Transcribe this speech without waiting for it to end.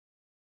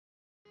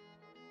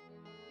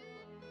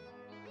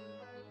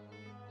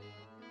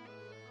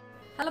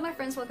Hello my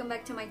friends, welcome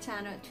back to my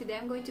channel. Today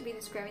I'm going to be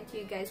describing to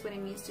you guys what it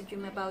means to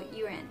dream about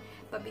urine.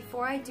 But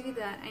before I do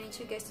that, I need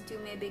you guys to do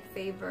me a big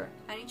favor.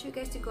 I need you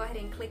guys to go ahead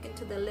and click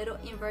into the little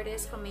inverted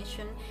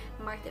exclamation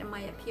mark that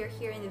might appear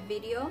here in the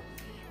video.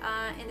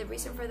 And the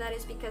reason for that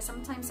is because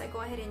sometimes I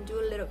go ahead and do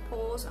a little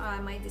polls, or I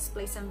might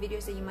display some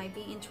videos that you might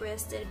be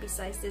interested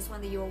besides this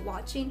one that you're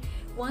watching.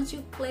 Once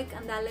you click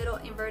on that little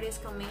inverted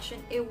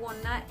exclamation, it will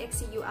not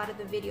exit you out of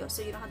the video,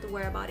 so you don't have to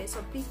worry about it.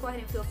 So please go ahead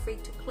and feel free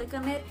to click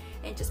on it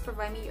and just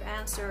provide me your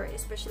answer,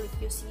 especially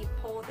if you see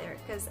a poll there,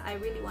 because I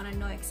really want to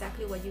know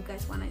exactly what you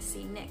guys want to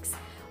see next.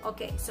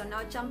 Okay, so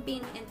now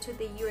jumping into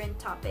the urine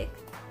topic.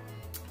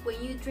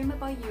 When you dream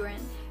about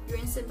urine,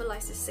 urine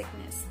symbolizes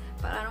sickness.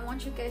 But I don't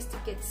want you guys to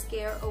get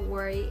scared or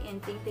worried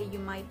and think that you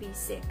might be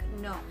sick.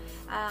 No.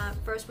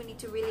 First, we need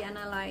to really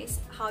analyze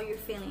how you're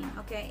feeling,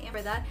 okay? And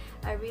for that,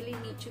 I really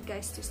need you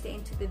guys to stay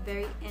into the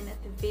very end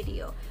of the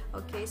video,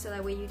 okay? So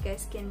that way you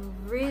guys can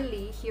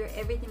really hear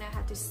everything I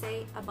have to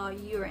say about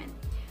urine.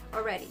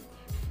 Alrighty.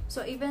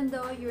 So even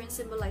though urine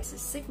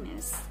symbolizes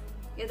sickness,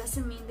 it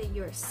doesn't mean that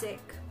you're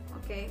sick,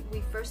 okay?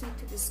 We first need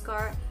to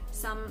discard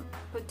some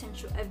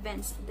potential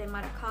events that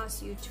might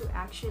cause you to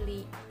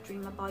actually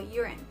dream about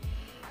urine.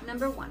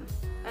 Number one,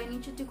 I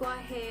need you to go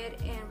ahead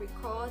and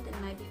recall the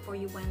night before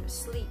you went to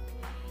sleep.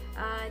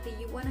 That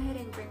you went ahead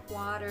and drank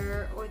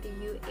water, or that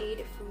you ate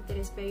a food that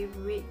is very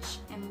rich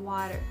in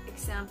water.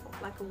 Example,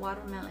 like a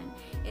watermelon.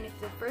 And if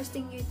the first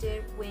thing you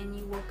did when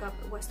you woke up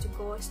was to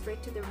go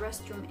straight to the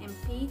restroom and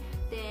pee,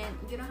 then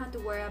you don't have to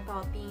worry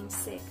about being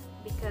sick,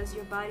 because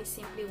your body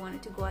simply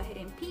wanted to go ahead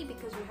and pee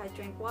because you had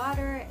drank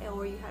water,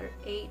 or you had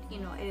ate,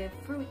 a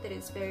fruit that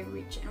is very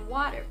rich in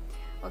water,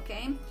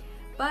 okay?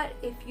 But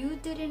if you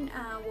didn't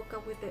wake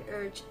up with the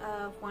urge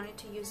of wanting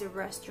to use the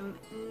restroom,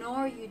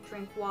 nor you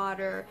drink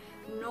water,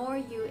 nor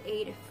you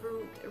ate a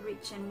fruit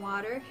rich in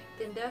water,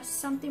 then there's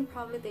something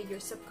probably that your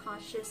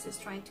subconscious is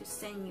trying to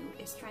send you.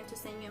 It's trying to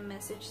send you a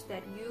message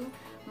that you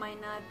might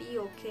not be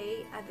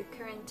okay at the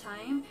current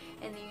time,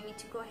 and that you need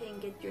to go ahead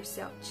and get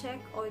yourself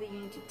checked, or that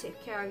you need to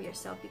take care of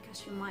yourself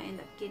because you might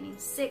end up getting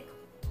sick.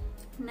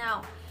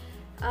 Now,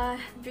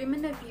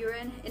 dreaming of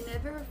urine, it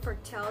never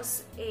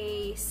foretells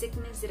a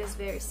sickness that is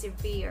very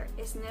severe.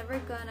 It's never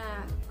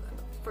gonna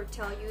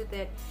foretell you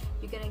that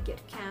you're gonna get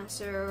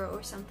cancer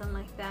or something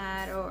like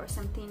that, or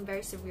something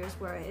very severe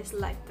where it's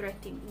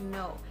life-threatening.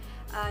 No.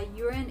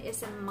 Urine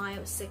is a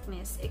mild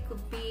sickness. It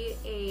could be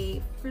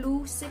a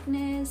flu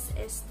sickness,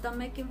 a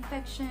stomach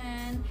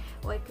infection,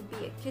 or it could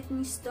be a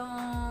kidney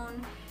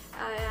stone.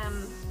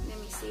 Let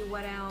me see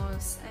what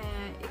else.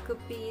 It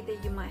could be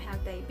that you might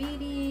have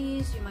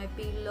diabetes, you might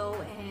be low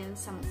in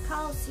some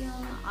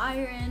calcium,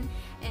 iron,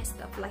 and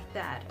stuff like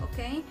that,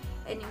 okay?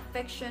 An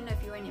infection,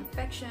 a urine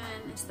infection,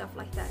 and stuff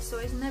like that. So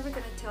it's never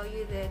going to tell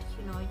you that,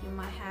 you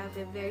might have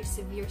a very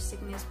severe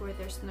sickness where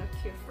there's no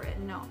cure for it.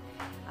 No.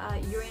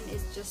 Urine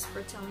is just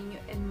for telling you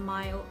a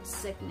mild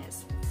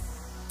sickness.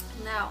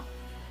 Now,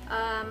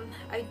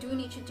 I do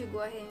need you to go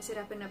ahead and set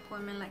up an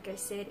appointment, like I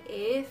said,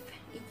 if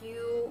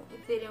you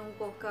didn't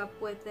woke up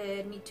with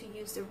the need to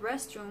use the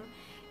restroom,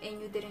 and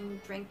you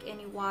didn't drink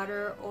any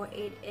water or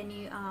ate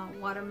any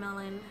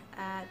watermelon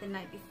the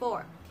night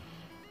before.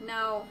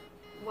 Now,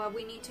 what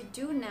we need to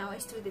do now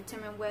is to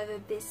determine whether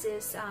this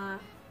is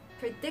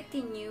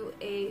predicting you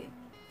a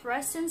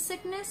present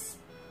sickness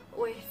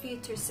or a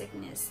future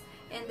sickness.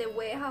 And the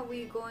way how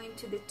we're going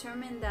to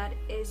determine that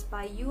is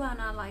by you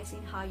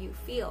analyzing how you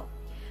feel.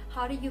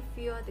 How do you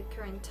feel at the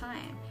current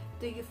time?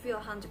 Do you feel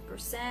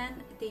 100%?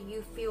 Do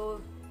you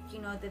feel,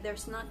 that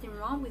there's nothing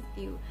wrong with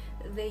you?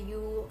 That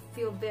you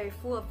feel very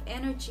full of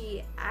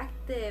energy,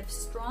 active,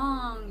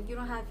 strong? You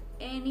don't have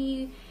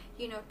any,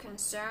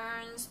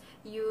 concerns?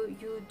 You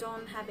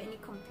don't have any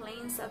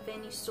complaints of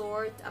any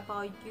sort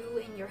about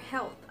you and your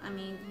health? I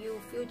mean, you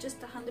feel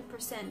just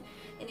 100%.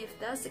 And if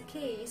that's the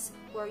case,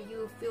 where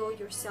you feel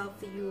yourself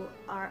that you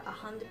are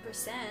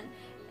 100%,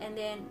 and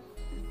then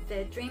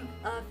the dream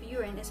of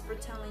urine is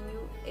foretelling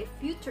you a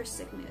future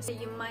sickness.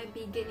 You might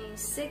be getting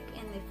sick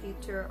in the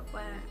future.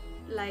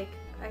 Like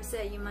I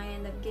said, you might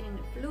end up getting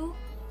the flu,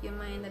 you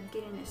might end up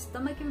getting a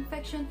stomach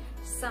infection,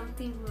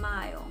 something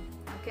mild,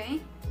 okay?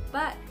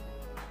 But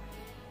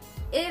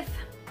if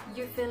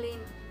you're feeling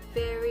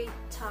very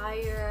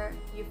tired,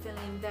 you're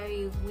feeling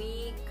very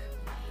weak,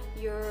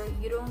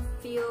 you don't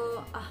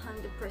feel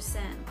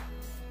 100%,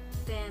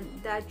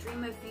 then that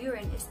dream of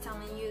urine is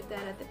telling you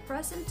that at the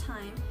present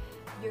time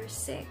you're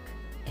sick,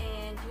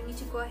 and you need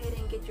to go ahead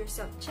and get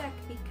yourself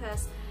checked,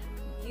 because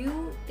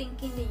you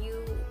thinking that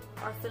you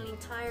are feeling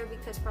tired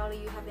because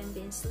probably you haven't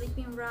been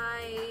sleeping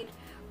right,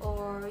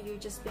 or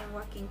you've just been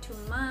working too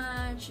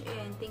much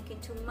and thinking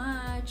too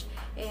much,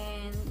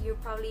 and you're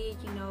probably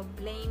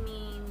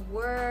blaming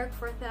work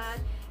for that.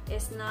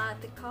 It's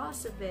not the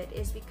cause of it.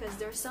 It's because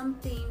there's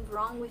something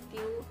wrong with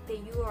you that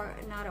you are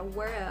not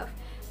aware of,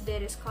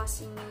 that is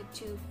causing you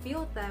to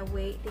feel that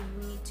way, that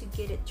you need to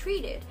get it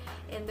treated,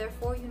 and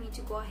therefore you need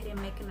to go ahead and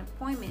make an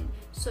appointment.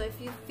 So if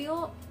you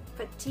feel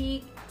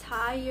fatigued,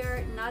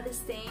 tired, not the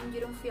same, you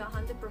don't feel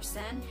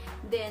 100%,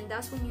 then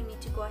that's when you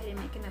need to go ahead and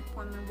make an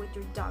appointment with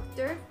your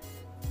doctor,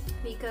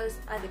 because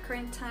at the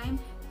current time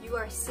you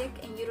are sick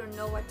and you don't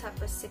know what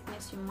type of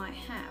sickness you might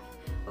have.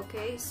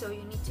 Okay, so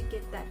you need to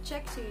get that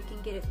checked so you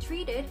can get it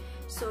treated,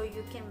 so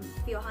you can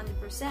feel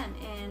 100%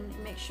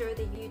 and make sure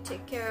that you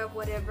take care of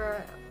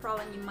whatever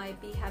problem you might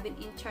be having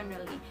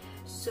internally.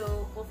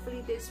 So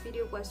hopefully this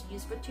video was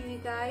useful to you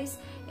guys,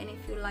 and if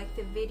you like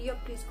the video,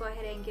 please go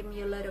ahead and give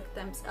me a little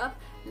thumbs up,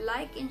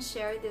 like and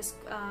share this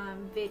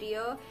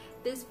video.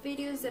 These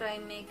videos that I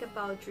make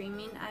about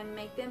dreaming, I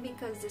make them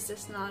because this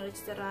is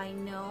knowledge that I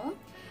know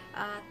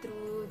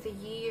through the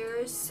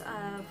years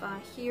of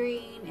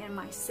hearing and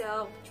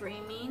myself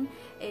dreaming,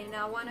 and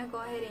I want to go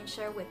ahead and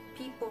share with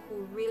people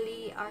who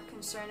really are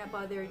concerned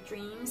about their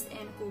dreams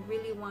and who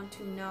really want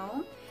to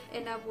know.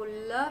 And I would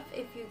love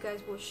if you guys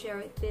will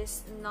share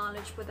this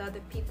knowledge with other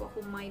people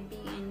who might be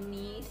in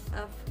need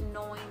of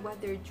knowing what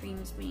their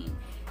dreams mean.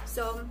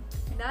 So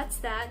that's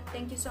that.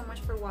 Thank you so much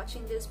for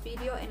watching this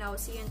video, and I will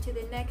see you until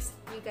the next.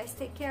 You guys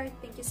take care.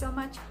 Thank you so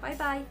much. Bye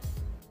bye.